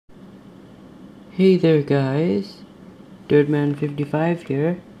Hey there guys, Dirtman55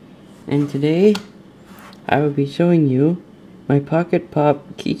 here, and today I will be showing you my Pocket Pop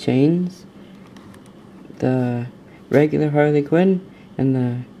keychains, the regular Harley Quinn and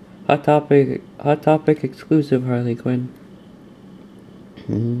the Hot Topic exclusive Harley Quinn.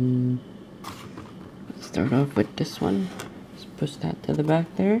 Let's start off with this one. Let's push that to the back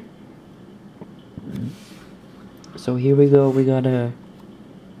there. So here we go, we got a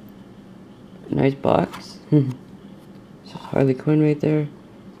nice box. So Harley Quinn right there.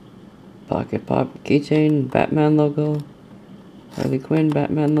 Pocket Pop keychain, Batman logo. Harley Quinn,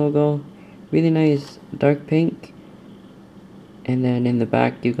 Batman logo. Really nice dark pink. And then in the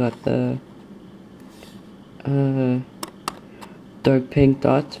back you got the dark pink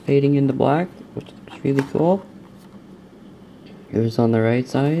dots fading into black, which looks really cool. Here's on the right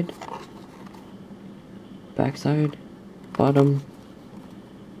side. Back side, bottom,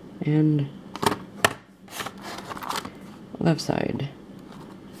 and left side.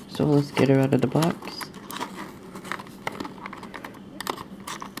 So let's get her out of the box.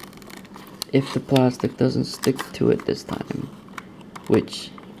 If the plastic doesn't stick to it this time, which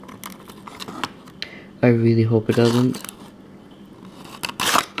I really hope it doesn't.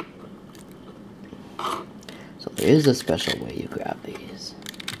 So there is a special way you grab these.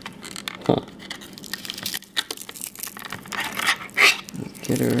 Huh. Let's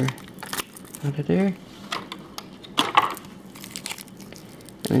get her out of there.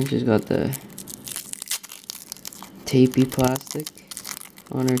 And then she's got the tapey plastic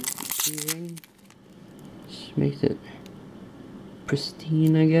on her keyring. Just makes it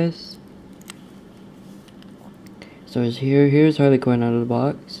pristine, I guess. So here's Harley Quinn out of the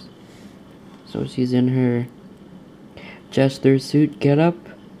box. So she's in her jester suit getup.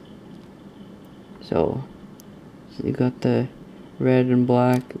 So you got the red and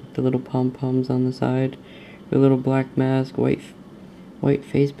black with the little pom-poms on the side, her little black mask, white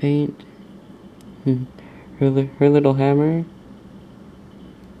face paint, her little hammer,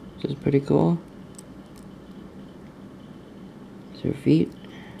 which is pretty cool. It's her feet.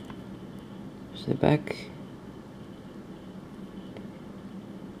 There's the back.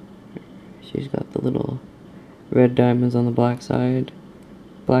 She's got the little red diamonds on the black side,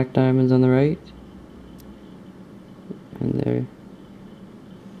 black diamonds on the right, and there,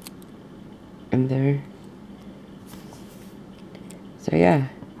 and there. So yeah.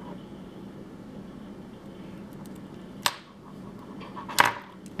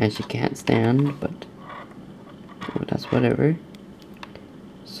 And she can't stand, but well, that's whatever.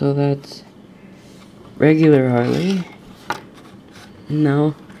 So that's regular Harley.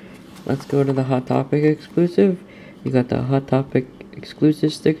 Now let's go to the Hot Topic exclusive. You got the Hot Topic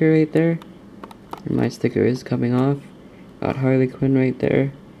exclusive sticker right there. And my sticker is coming off. Got Harley Quinn right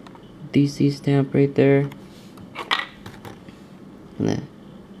there. DC stamp right there. And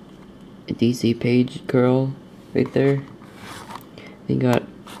the DC page girl right there. You got,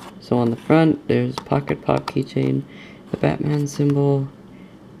 so on the front there's Pocket Pop keychain, the Batman symbol,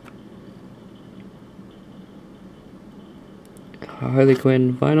 Harley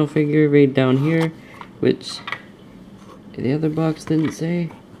Quinn vinyl figure right down here, which the other box didn't say.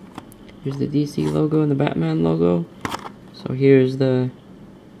 Here's the DC logo and the Batman logo. So here's the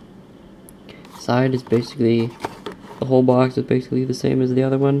side, is basically, the whole box is basically the same as the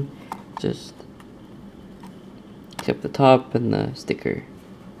other one, just except the top and the sticker.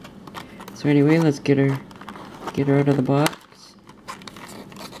 So anyway, let's get her out of the box.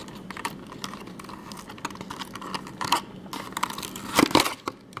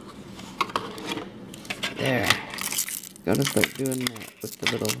 There. Gotta start doing that with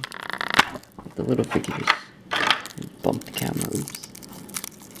the little figures. Bump the camera, oops.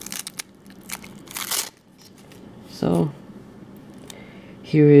 So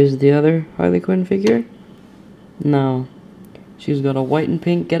here is the other Harley Quinn figure. Now she's got a white and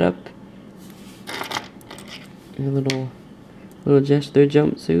pink getup, a little jester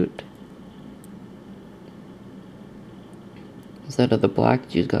jumpsuit. Instead of the black,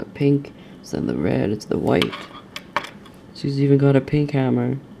 she's got pink. Instead of the red, it's the white. She's even got a pink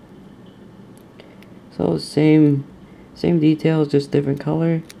hammer. So same details, just different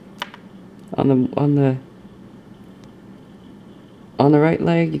color. On the right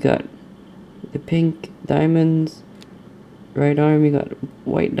leg, you got the pink diamonds. Right arm, you got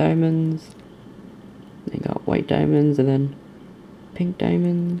white diamonds. You got white diamonds and then pink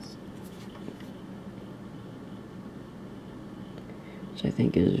diamonds, which I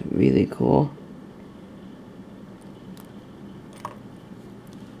think is really cool.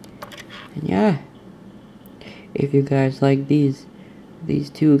 And yeah, if you guys like these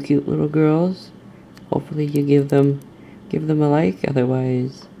two cute little girls, hopefully you give them a like,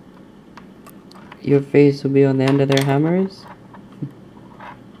 otherwise your face will be on the end of their hammers.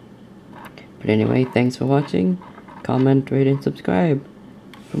 But anyway, thanks for watching. Comment, rate, and subscribe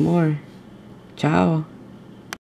for more. Ciao.